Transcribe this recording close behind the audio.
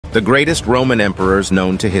the greatest Roman emperors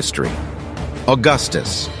known to history.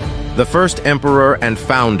 Augustus, the first emperor and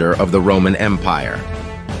founder of the Roman Empire.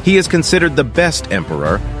 He is considered the best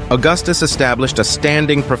emperor. Augustus established a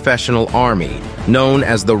standing professional army known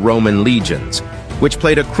as the Roman legions, which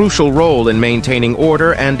played a crucial role in maintaining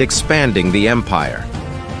order and expanding the empire.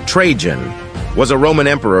 Trajan was a Roman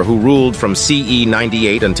emperor who ruled from CE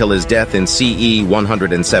 98 until his death in CE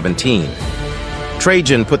 117.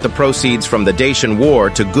 Trajan put the proceeds from the Dacian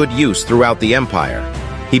War to good use throughout the empire.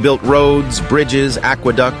 He built roads, bridges,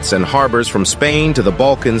 aqueducts, and harbors from Spain to the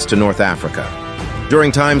Balkans to North Africa.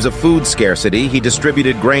 During times of food scarcity, he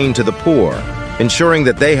distributed grain to the poor, ensuring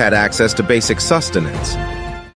that they had access to basic sustenance.